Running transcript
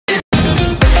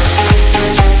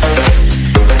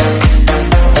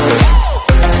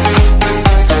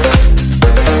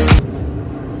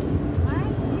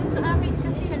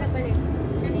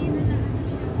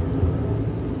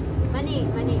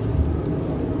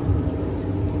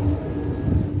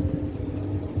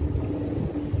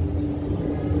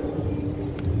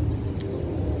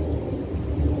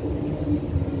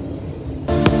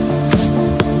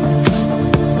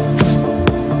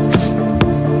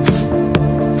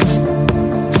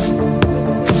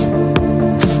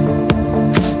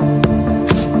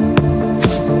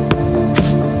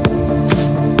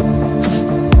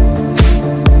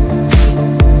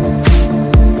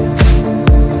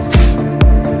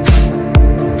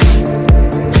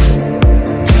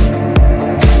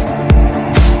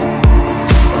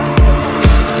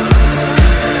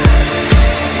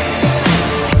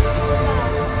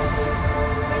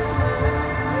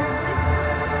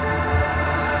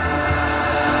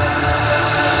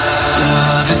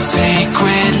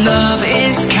sacred, love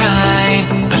is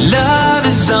kind, but love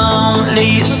is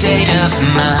only a state of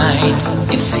mind.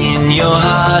 It's in your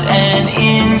heart and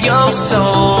in your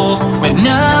soul, where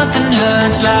nothing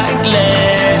hurts like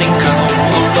letting go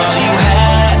of all you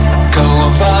had, go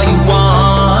of all you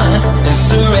want, and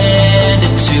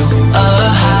surrender to a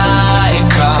higher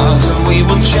cause. And we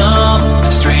will jump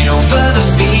straight over the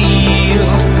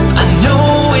field. I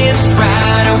know it's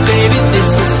right, oh baby,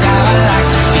 this is how I like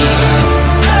to feel.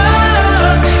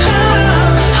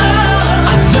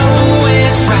 I know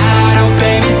it's right, oh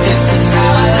baby, this is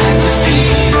how I like to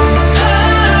feel.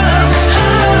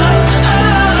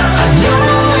 I know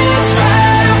it's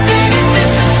right, oh baby,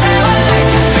 this is how I like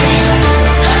to feel.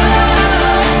 I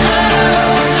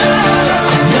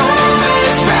know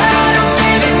it's right, oh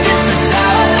baby, this is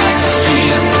how I like to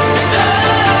feel.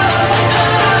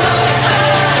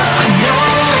 I know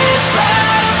it's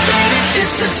right, oh baby,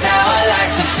 this is how I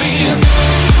like to feel.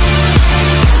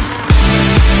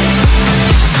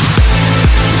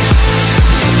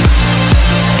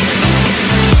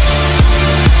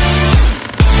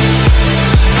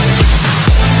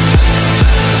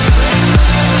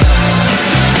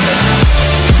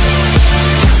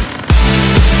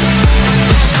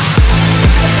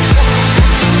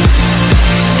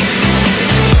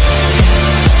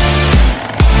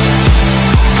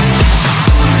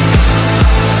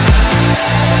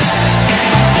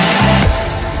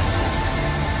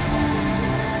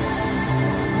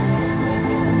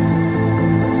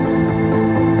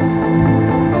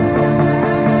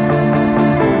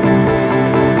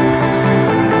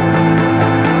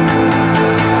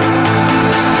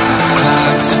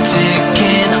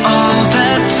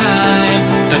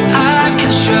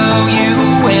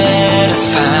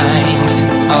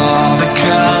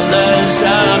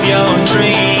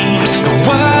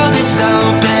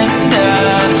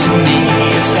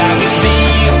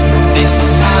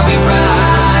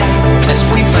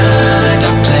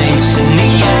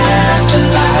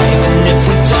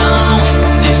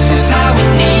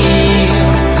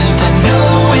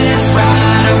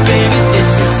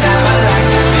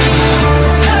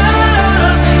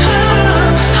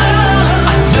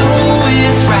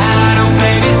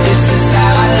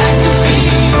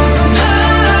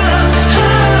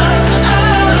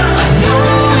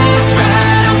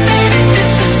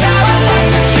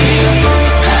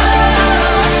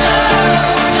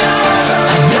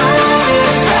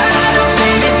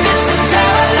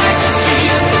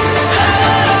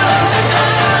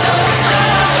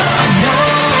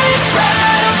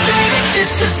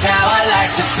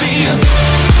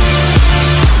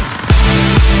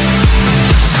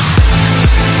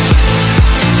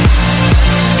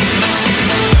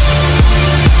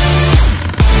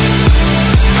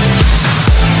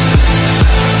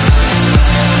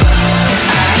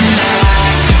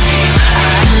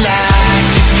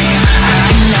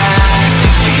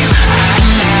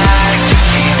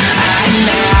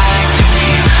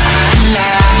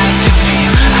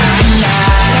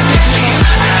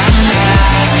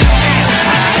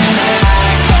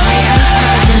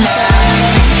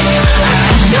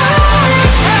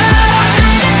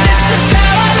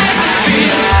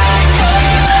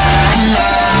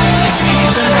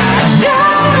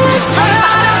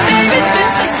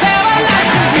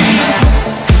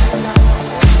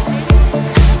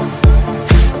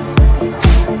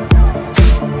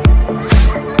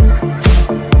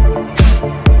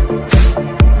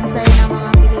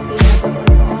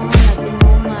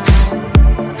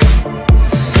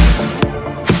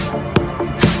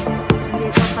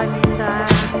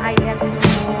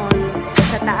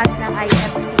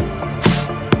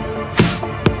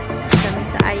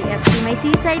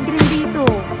 seaside rin dito.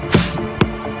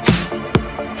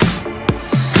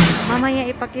 Mamaya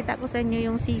ipakita ko sa inyo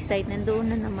yung seaside.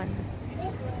 Nandoon na naman.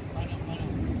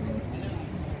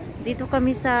 Dito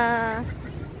kami sa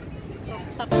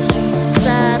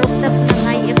rooftop ng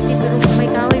IFC, pero may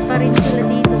kahoy pa rin sila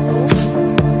dito.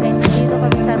 Kaya dito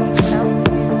kami sa rooftop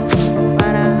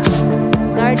para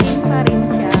garden pa rin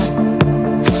siya.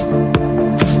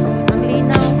 Ang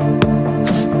linaw,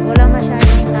 wala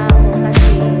masyadong tao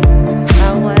kasi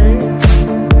bawal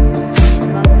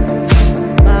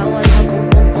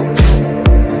magpupok.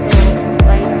 So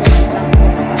by phone lang.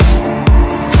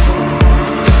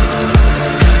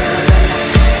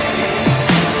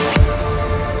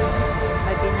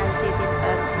 May penalty din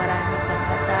pag marami kang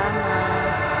kasama.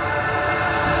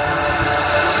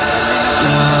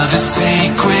 Love is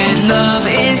sacred, love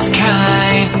is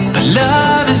kind, but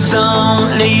love is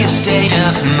only a state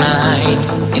of mind.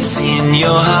 It's in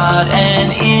your heart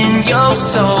and in your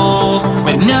soul,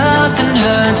 where nothing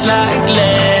hurts like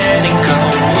letting go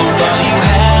of all you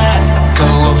had.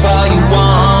 of all you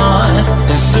want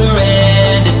and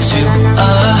surrender to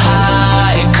a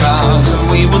higher cause, and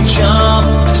we will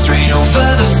jump straight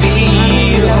over the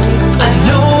field. I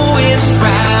know it's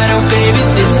right, oh baby,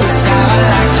 this is how I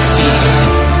like to feel.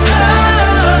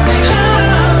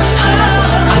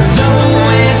 I know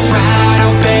it's right,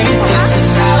 oh baby, this is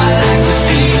how I like to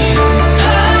feel.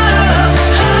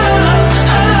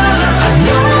 I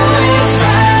know it's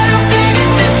right, oh baby,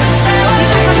 this is how I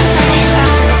like to feel.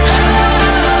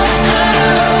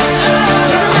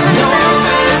 I know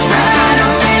it's right,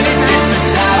 oh baby, this is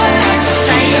how I like to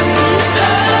feel.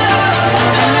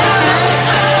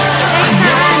 I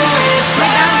know it's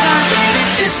right, baby,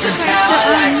 this is how I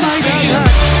like to feel.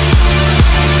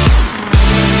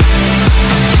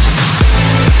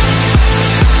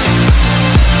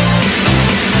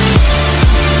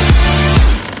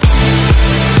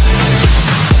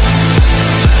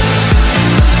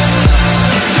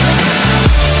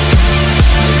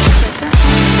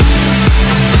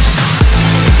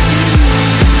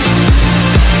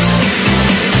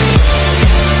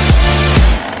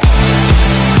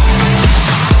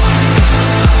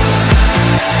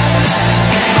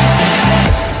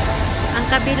 Ang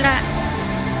kabila,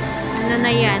 ano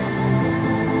na yan?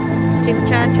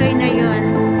 Chimchachoy na yun.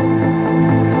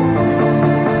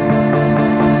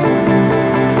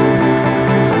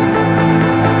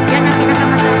 Yan ang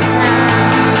pinakamataas na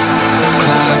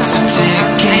Clocks are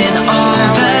ticking all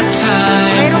the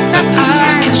time.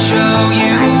 I can show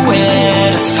you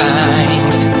where to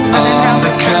find all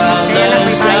the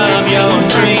colors of your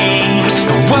dreams.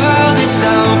 The world is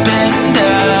opened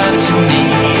up to me.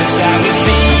 It's how we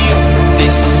feel,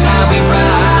 this is how we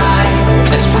ride,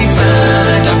 as we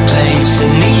find our place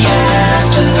in the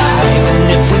afterlife. And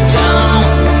if we don't,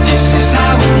 this is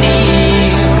how we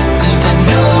kneel. And I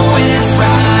know it's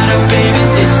right, oh baby,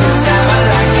 this is how I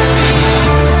like to feel.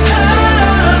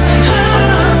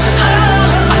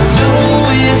 I know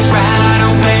it's right,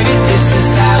 oh baby, this is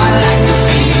how I like to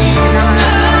feel.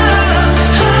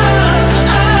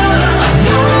 I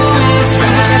know it's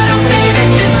right, oh baby,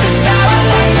 this is how I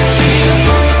like to feel.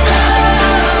 I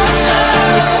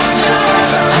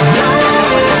know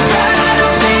it's right,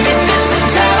 oh baby, this is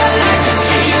how I like to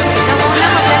feel.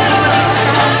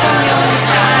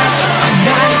 I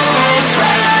know it's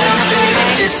right, oh baby,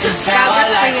 this is how I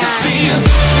like to feel.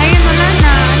 ngayon wala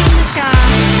na, ano na siya?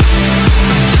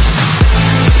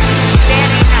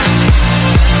 Very na.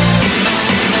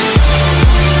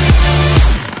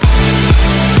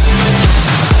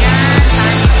 Yan,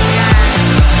 tayo yan.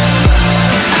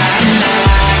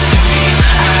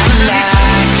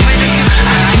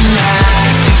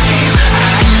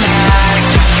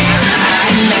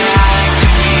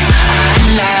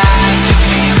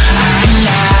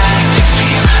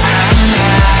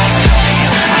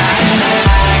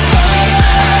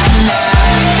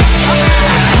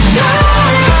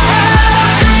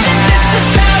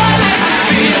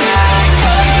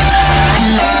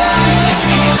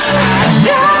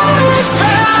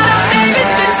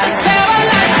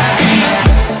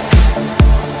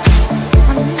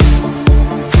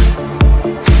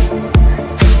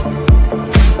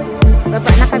 Baba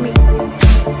na kami.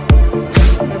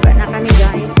 Baba na kami,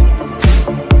 guys.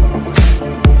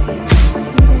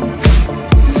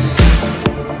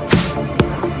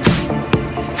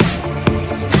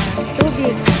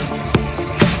 Tubig.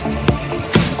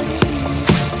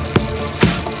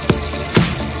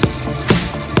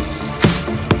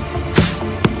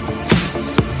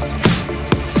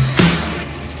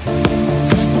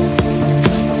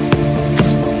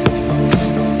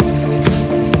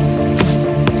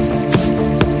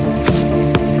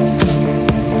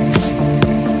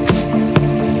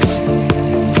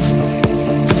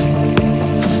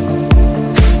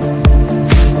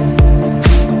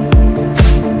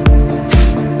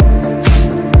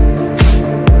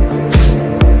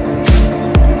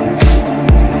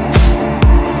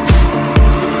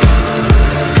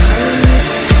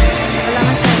 Wala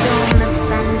masyadong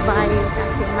nag-standby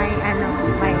kasi may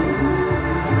may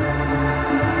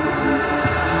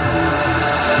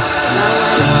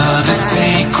Love is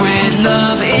sacred,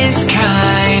 love is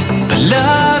kind, but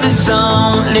love is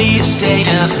only a state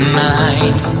of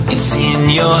mind. It's in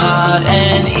your heart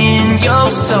and in your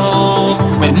soul,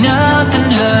 where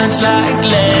nothing hurts like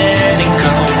letting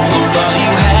go of all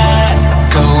you had,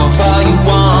 go of all you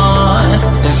want,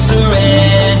 and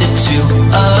surrender to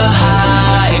a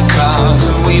higher cause,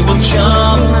 and we will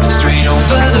jump straight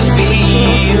over the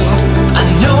field. I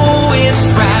know it's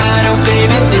right, oh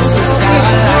baby, this is how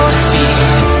I like to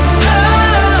feel.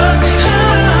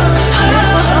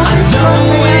 I know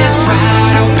it's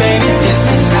right, oh baby, this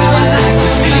is how I like to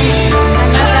feel.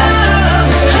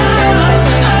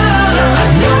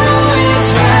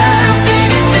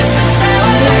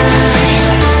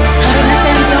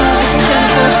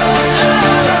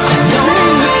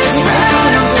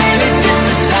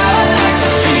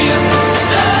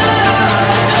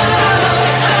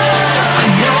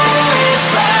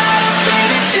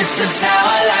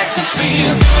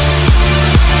 feel